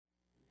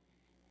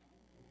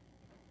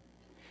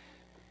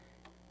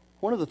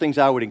One of the things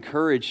I would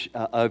encourage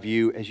of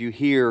you as you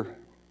hear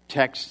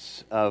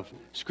texts of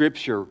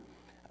Scripture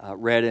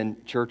read in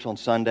church on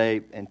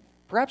Sunday, and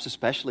perhaps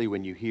especially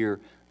when you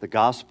hear the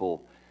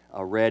gospel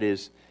read,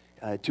 is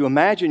to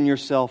imagine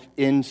yourself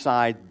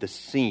inside the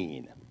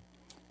scene.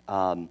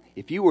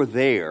 If you were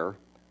there,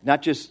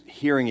 not just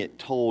hearing it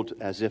told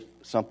as if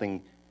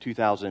something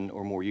 2,000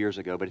 or more years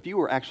ago, but if you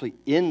were actually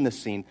in the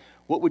scene,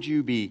 what would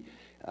you be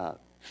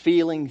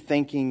feeling,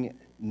 thinking,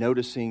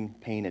 noticing,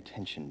 paying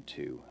attention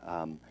to?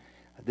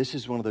 This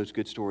is one of those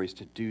good stories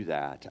to do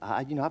that.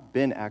 I've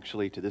been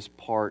actually to this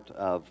part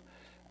of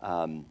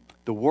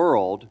the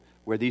world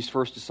where these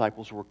first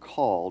disciples were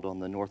called on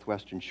the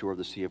northwestern shore of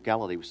the Sea of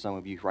Galilee with some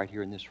of you right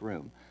here in this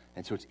room.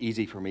 And so it's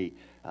easy for me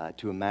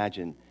to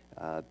imagine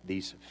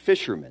these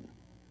fishermen.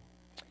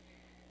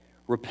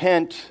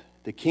 Repent,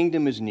 the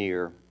kingdom is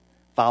near,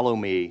 follow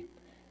me,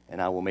 and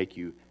I will make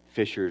you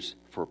fishers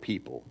for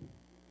people.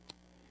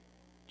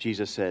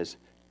 Jesus says,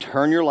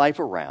 turn your life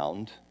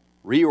around,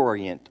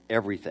 reorient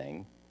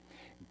everything.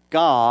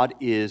 God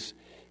is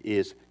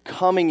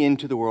coming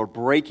into the world,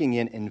 breaking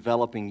in,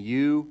 enveloping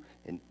you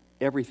and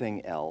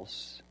everything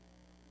else.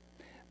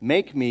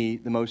 Make me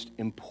the most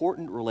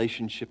important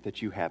relationship that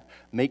you have.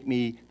 Make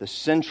me the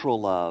central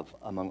love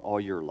among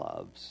all your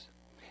loves.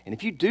 And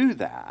if you do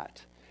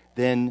that,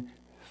 then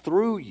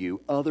through you,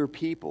 other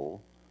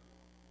people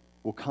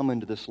will come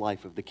into this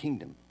life of the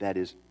kingdom that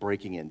is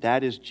breaking in.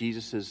 That is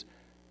Jesus'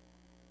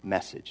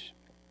 message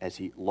as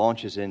he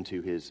launches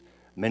into his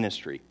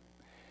ministry.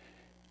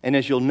 And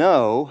as you'll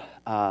know,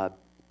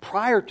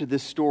 prior to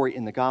this story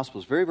in the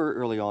Gospels, very, very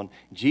early on,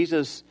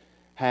 Jesus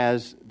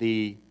has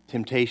the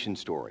temptation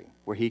story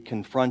where he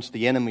confronts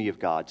the enemy of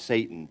God,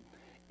 Satan,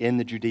 in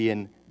the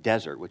Judean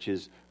desert, which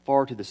is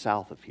far to the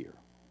south of here.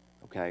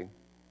 Okay?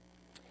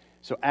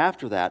 So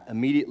after that,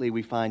 immediately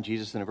we find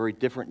Jesus in a very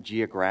different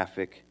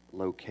geographic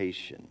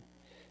location.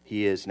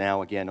 He is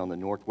now again on the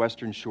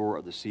northwestern shore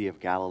of the Sea of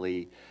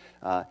Galilee,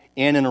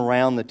 in and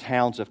around the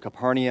towns of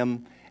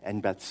Capernaum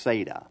and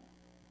Bethsaida.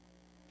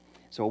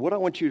 So what I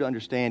want you to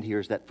understand here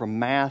is that from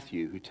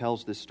Matthew, who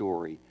tells this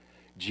story,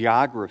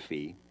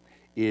 geography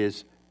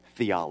is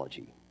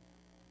theology.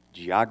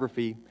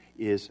 Geography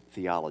is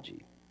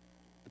theology.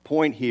 The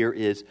point here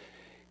is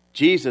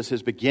Jesus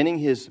is beginning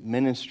his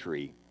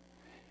ministry,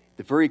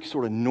 the very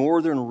sort of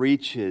northern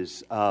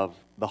reaches of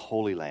the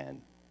Holy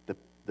Land,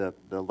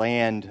 the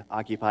land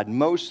occupied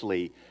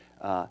mostly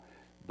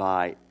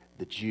by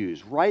the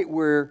Jews, right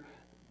where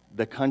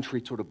the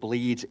country sort of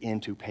bleeds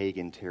into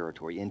pagan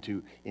territory,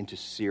 into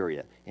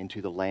Syria, into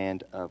the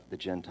land of the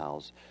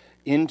Gentiles,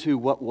 into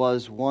what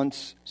was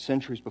once,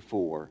 centuries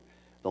before,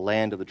 the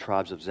land of the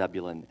tribes of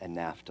Zebulun and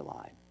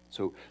Naphtali.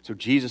 So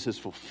Jesus is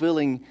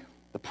fulfilling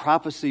the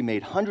prophecy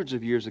made hundreds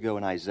of years ago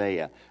in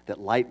Isaiah that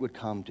light would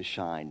come to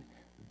shine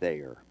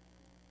there.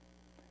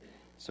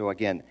 So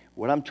again,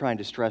 what I'm trying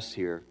to stress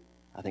here,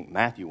 I think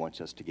Matthew wants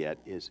us to get,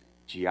 is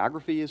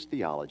geography is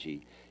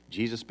theology.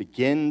 Jesus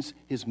begins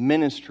his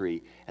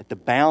ministry at the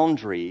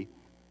boundary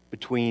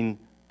between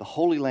the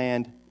Holy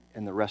Land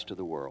and the rest of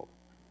the world.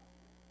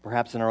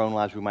 Perhaps in our own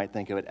lives we might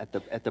think of it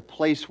at the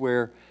place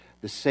where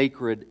the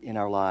sacred in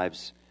our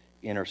lives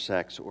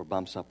intersects or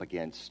bumps up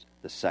against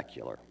the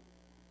secular.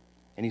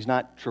 And he's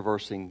not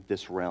traversing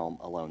this realm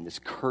alone, this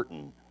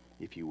curtain,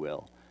 if you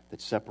will,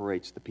 that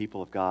separates the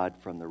people of God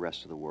from the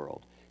rest of the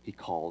world. He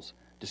calls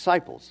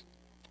disciples.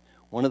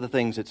 One of the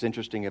things that's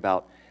interesting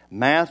about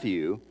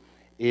Matthew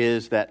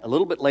is that a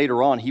little bit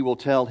later on he will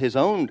tell his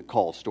own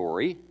call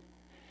story,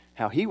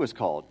 how he was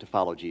called to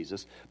follow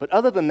Jesus. But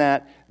other than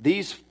that,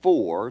 these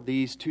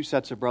two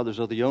sets of brothers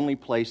are the only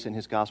place in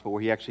his gospel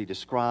where he actually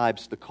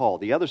describes the call.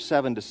 The other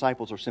 7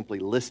 disciples are simply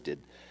listed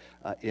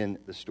in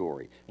the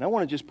story. And I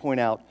want to just point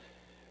out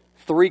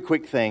 3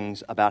 quick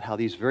things about how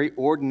these very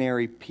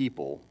ordinary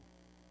people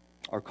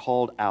are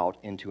called out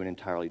into an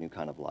entirely new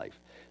kind of life.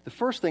 The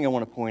first thing I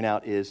want to point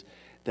out is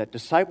that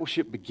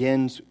discipleship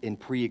begins in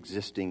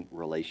pre-existing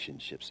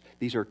relationships.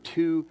 These are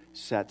 2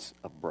 sets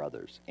of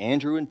brothers,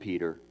 Andrew and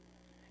Peter,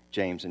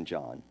 James and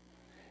John.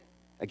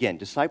 Again,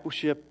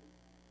 discipleship,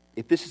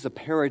 if this is a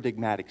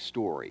paradigmatic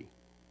story,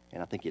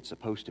 and I think it's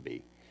supposed to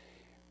be,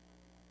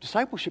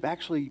 discipleship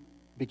actually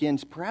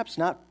begins perhaps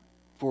not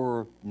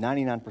for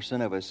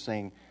 99% of us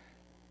saying,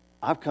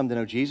 I've come to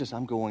know Jesus,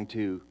 I'm going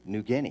to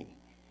New Guinea.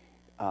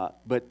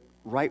 But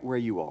right where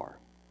you are,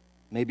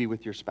 maybe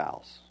with your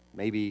spouse,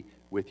 maybe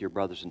with your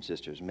brothers and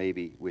sisters,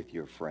 maybe with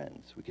your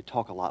friends. We could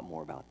talk a lot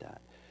more about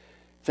that.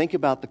 Think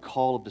about the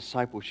call of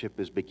discipleship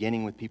as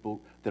beginning with people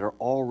that are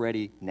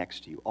already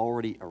next to you,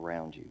 already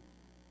around you.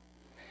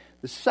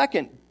 The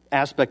second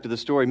aspect of the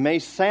story may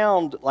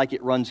sound like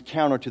it runs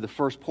counter to the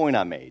first point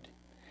I made,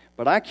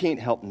 but I can't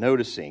help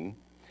noticing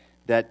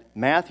that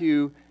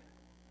Matthew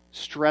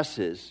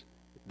stresses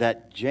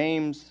that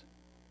James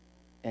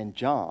and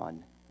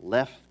John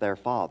left their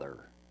father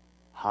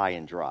high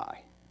and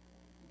dry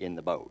in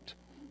the boat.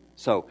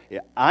 So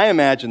I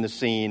imagine the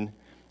scene.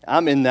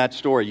 I'm in that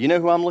story. You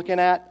know who I'm looking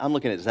at? I'm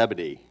looking at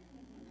Zebedee.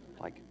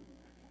 Like,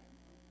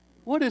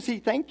 what is he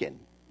thinking?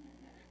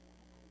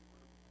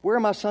 Where are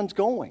my sons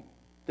going?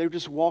 They're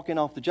just walking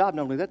off the job.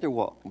 Not only that, they're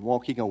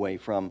walking away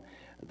from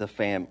the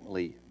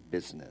family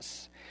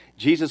business.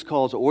 Jesus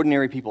calls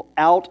ordinary people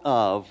out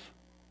of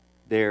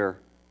their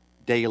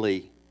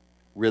daily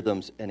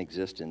rhythms and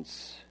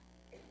existence.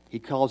 He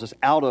calls us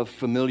out of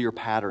familiar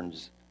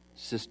patterns,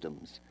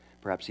 systems,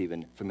 perhaps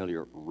even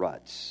familiar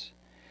ruts.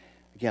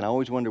 Again, I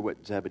always wonder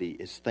what Zebedee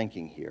is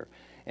thinking here.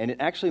 And it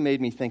actually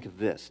made me think of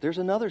this. There's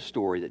another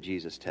story that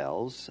Jesus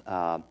tells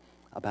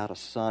about a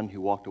son who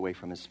walked away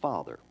from his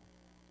father.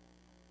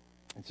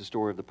 It's the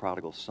story of the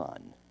prodigal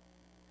son.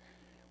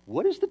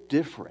 What is the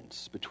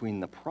difference between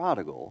the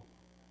prodigal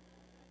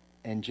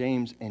and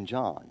James and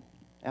John?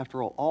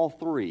 After all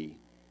three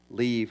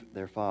leave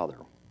their father.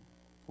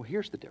 Well,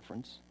 here's the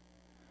difference.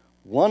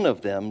 One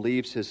of them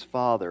leaves his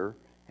father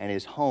and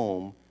his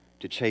home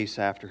to chase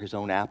after his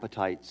own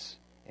appetites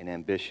and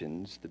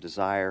ambitions, the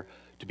desire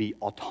to be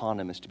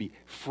autonomous, to be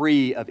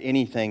free of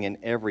anything and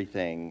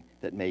everything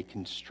that may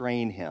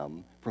constrain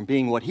him from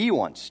being what he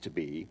wants to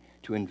be,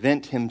 to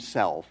invent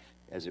himself,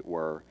 as it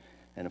were.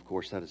 And of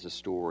course, that is a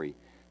story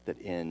that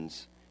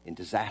ends in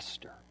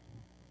disaster.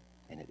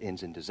 And it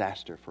ends in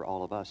disaster for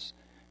all of us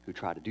who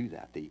try to do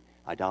that, the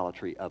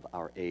idolatry of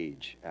our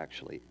age,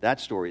 actually. That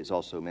story is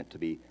also meant to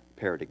be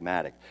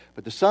paradigmatic.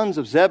 But the sons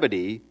of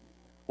Zebedee,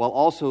 while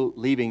also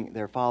leaving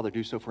their father,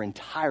 do so for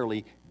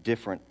entirely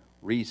different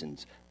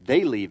reasons.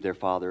 They leave their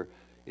father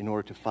in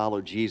order to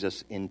follow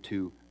Jesus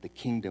into the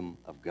kingdom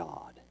of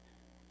God.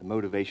 The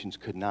motivations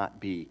could not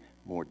be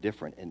more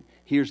different. And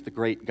here's the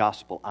great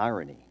gospel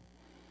irony.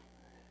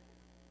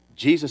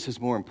 Jesus is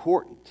more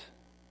important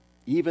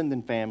even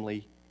than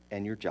family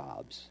and your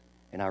jobs.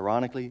 And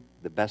ironically,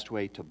 the best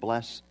way to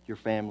bless your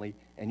family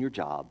and your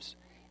jobs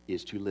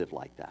is to live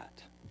like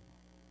that.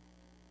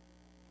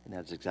 And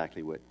that's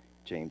exactly what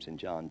James and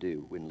John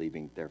do when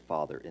leaving their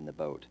father in the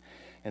boat.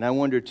 And I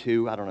wonder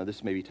too, I don't know,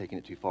 this may be taking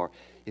it too far,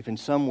 if in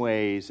some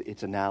ways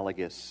it's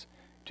analogous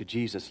to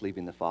Jesus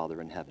leaving the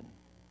Father in heaven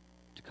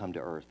to come to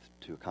earth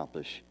to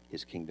accomplish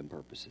his kingdom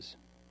purposes.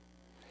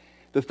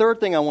 The third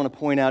thing I want to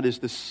point out is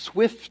the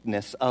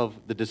swiftness of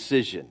the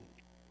decision.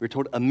 We're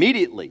told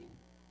immediately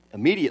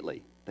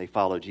they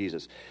follow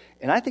Jesus.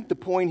 And I think the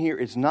point here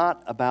is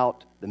not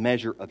about the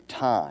measure of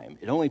time.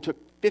 It only took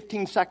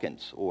 15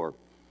 seconds or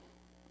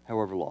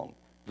however long,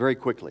 very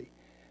quickly.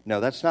 No,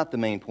 that's not the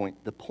main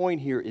point. The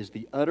point here is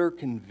the utter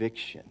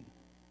conviction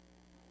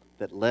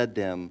that led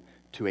them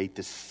to a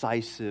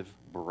decisive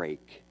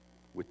break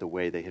with the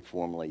way they had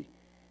formerly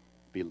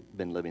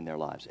been living their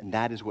lives. And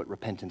that is what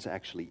repentance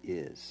actually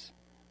is.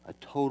 A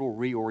total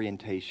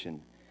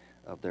reorientation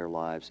of their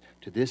lives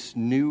to this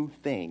new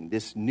thing,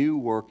 this new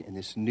work, and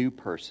this new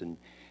person,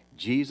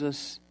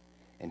 Jesus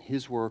and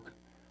his work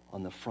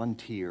on the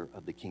frontier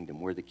of the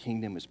kingdom, where the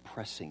kingdom is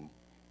pressing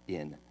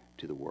in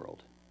to the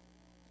world.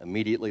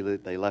 Immediately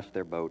they left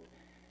their boat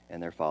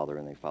and their father,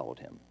 and they followed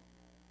him.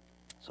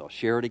 So I'll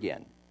share it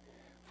again.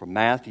 From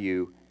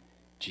Matthew,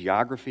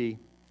 geography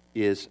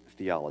is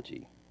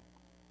theology.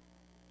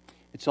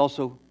 It's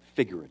also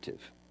figurative.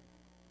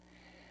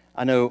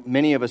 I know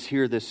many of us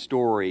hear this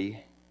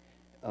story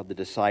of the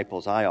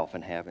disciples. I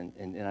often have,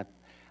 and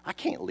I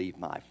can't leave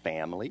my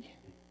family.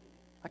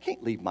 I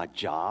can't leave my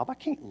job. I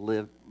can't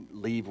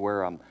leave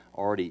where I'm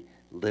already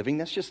living.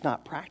 That's just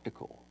not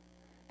practical.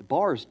 The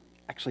bar is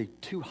actually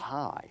too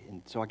high,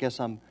 and so I guess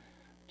I'm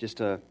just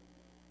not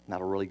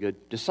a really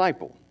good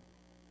disciple.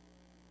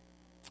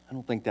 I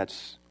don't think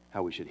that's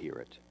how we should hear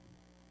it.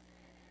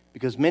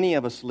 Because many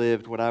of us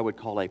lived what I would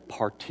call a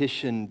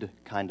partitioned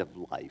kind of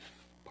life.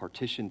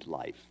 Partitioned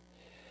life.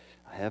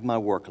 I have my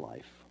work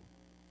life.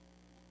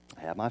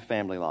 I have my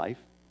family life.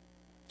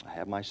 I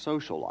have my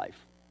social life.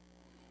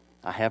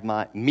 I have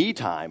my me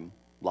time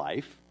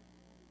life,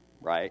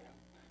 right?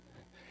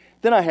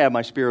 Then I have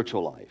my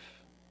spiritual life.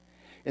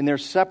 And they're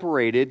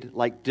separated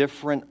like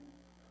different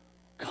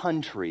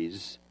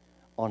countries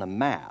on a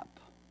map.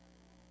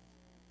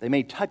 They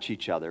may touch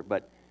each other,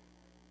 but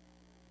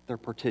they're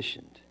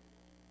partitioned.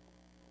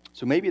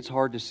 So maybe it's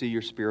hard to see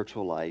your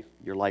spiritual life,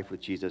 your life with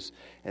Jesus,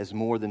 as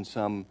more than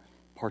some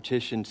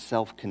partitioned,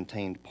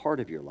 self-contained part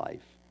of your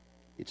life.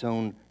 Its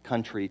own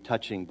country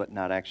touching, but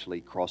not actually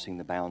crossing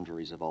the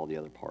boundaries of all the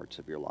other parts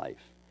of your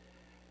life.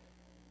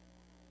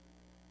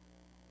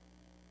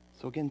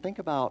 So again, think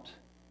about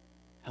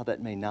how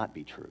that may not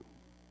be true.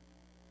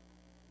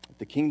 If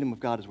the kingdom of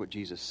God is what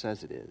Jesus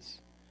says it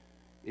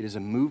is a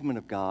movement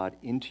of God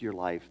into your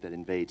life that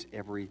invades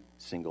every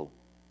single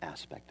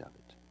aspect of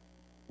it,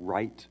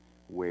 right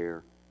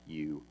where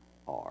you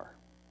are.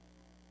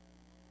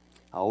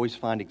 I always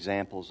find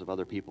examples of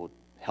other people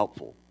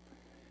helpful.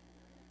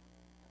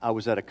 I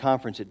was at a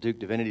conference at Duke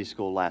Divinity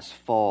School last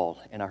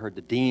fall, and I heard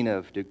the dean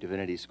of Duke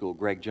Divinity School,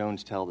 Greg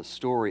Jones, tell the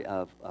story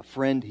of a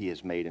friend he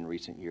has made in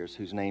recent years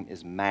whose name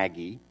is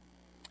Maggie.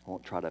 I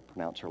won't try to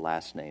pronounce her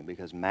last name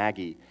because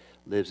Maggie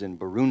lives in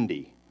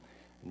Burundi.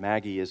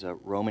 Maggie is a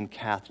Roman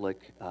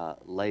Catholic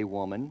lay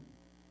woman.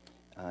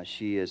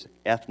 She is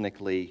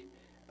ethnically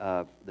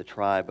of the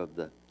tribe of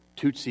the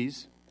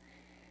Tutsis.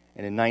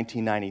 And in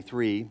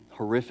 1993,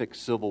 horrific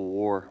civil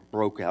war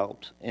broke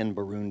out in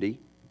Burundi.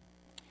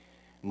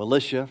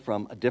 Militia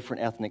from a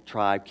different ethnic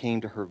tribe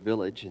came to her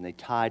village, and they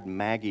tied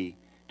Maggie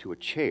to a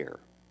chair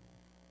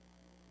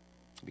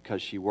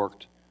because she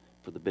worked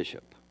for the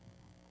bishop.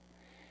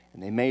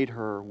 And they made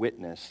her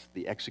witness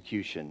the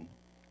execution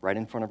right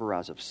in front of her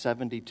eyes of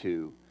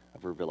 72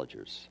 of her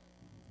villagers,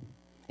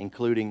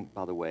 including,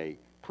 by the way,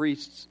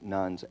 priests,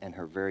 nuns, and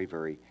her very,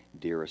 very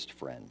dearest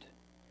friend.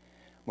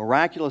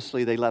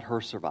 Miraculously, they let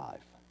her survive.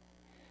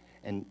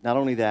 And not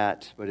only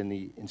that, but in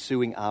the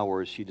ensuing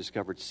hours, she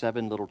discovered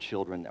 7 little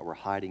children that were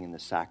hiding in the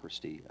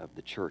sacristy of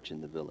the church in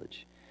the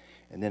village.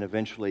 And then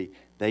eventually,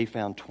 they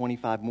found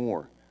 25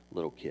 more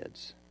little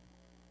kids.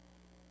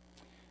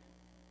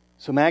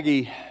 So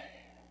Maggie,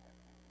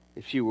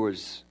 if she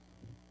was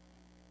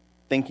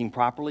thinking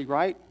properly,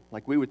 right?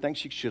 Like we would think,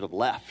 she should have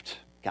left,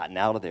 gotten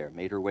out of there,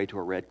 made her way to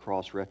a Red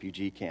Cross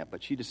refugee camp.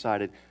 But she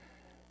decided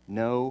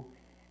no,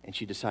 and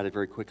she decided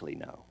very quickly,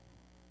 no,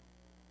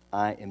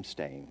 I am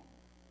staying.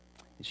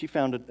 And she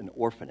founded an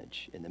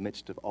orphanage in the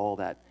midst of all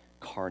that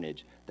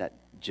carnage, that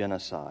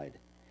genocide.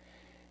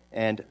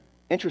 And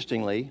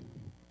interestingly,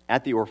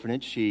 at the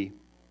orphanage, she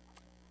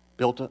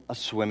built a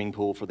swimming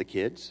pool for the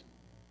kids.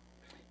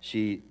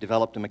 She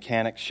developed a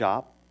mechanic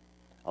shop,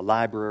 a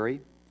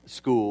library, a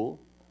school,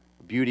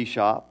 a beauty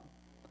shop,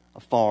 a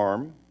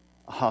farm,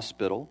 a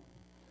hospital.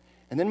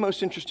 And then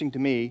most interesting to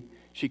me,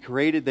 she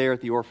created there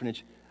at the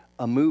orphanage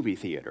a movie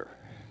theater.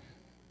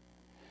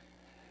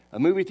 A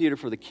movie theater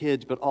for the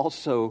kids, but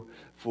also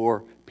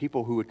for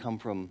people who would come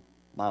from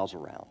miles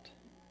around.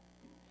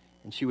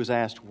 And she was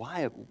asked,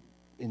 why,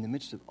 in the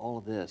midst of all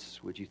of this,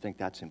 would you think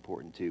that's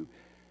important to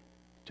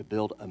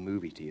build a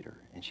movie theater?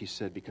 And she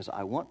said, because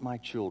I want my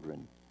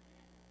children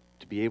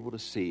to be able to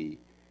see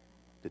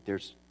that there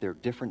are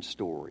different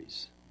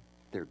stories.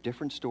 There are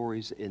different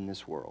stories in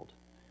this world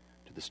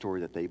to the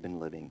story that they've been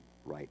living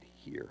right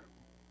here.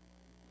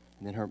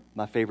 And then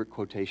my favorite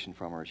quotation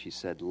from her, she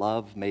said,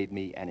 love made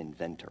me an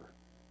inventor.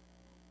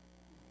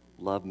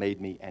 Love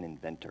made me an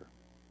inventor.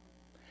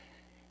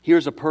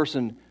 Here's a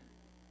person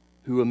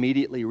who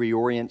immediately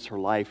reorients her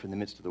life in the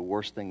midst of the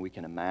worst thing we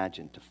can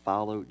imagine, to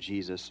follow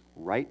Jesus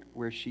right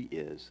where she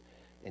is.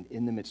 And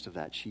in the midst of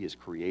that, she is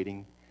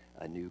creating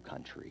a new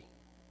country.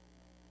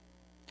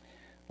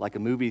 Like a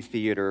movie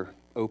theater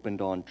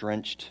opened on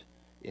drenched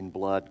in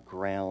blood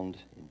ground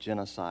in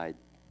genocide,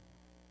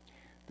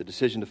 the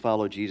decision to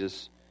follow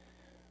Jesus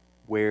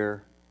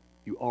where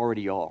you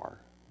already are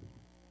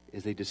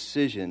is a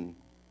decision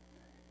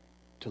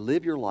to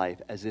live your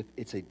life as if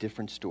it's a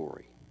different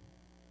story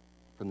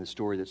from the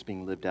story that's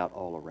being lived out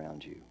all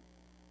around you.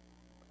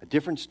 A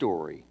different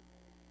story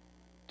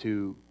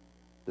to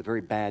the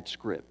very bad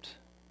script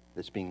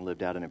that's being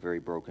lived out in a very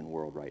broken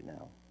world right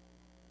now.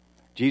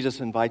 Jesus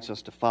invites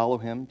us to follow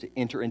him, to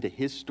enter into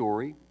his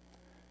story.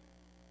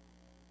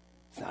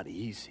 It's not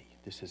easy.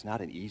 This is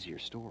not an easier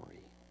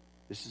story.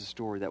 This is a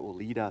story that will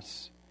lead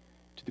us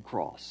to the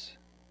cross.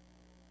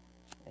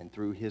 And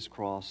through his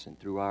cross and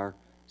through our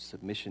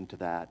submission to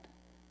that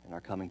and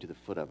our coming to the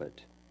foot of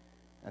it,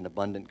 an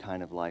abundant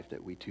kind of life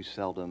that we too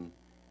seldom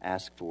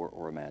ask for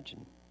or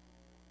imagine.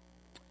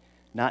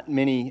 Not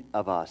many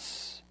of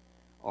us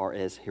are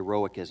as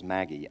heroic as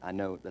Maggie. I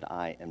know that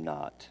I am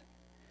not.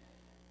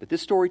 But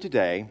this story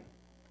today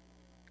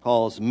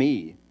calls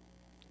me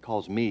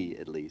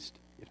at least,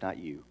 if not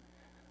you,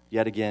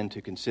 yet again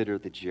to consider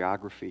the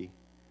geography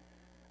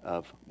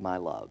of my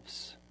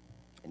loves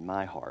in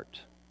my heart,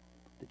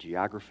 the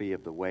geography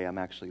of the way I'm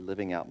actually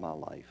living out my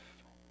life.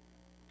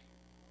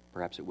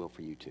 Perhaps it will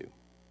for you too.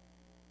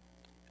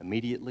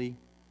 Immediately,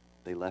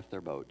 they left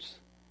their boats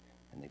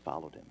and they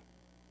followed him.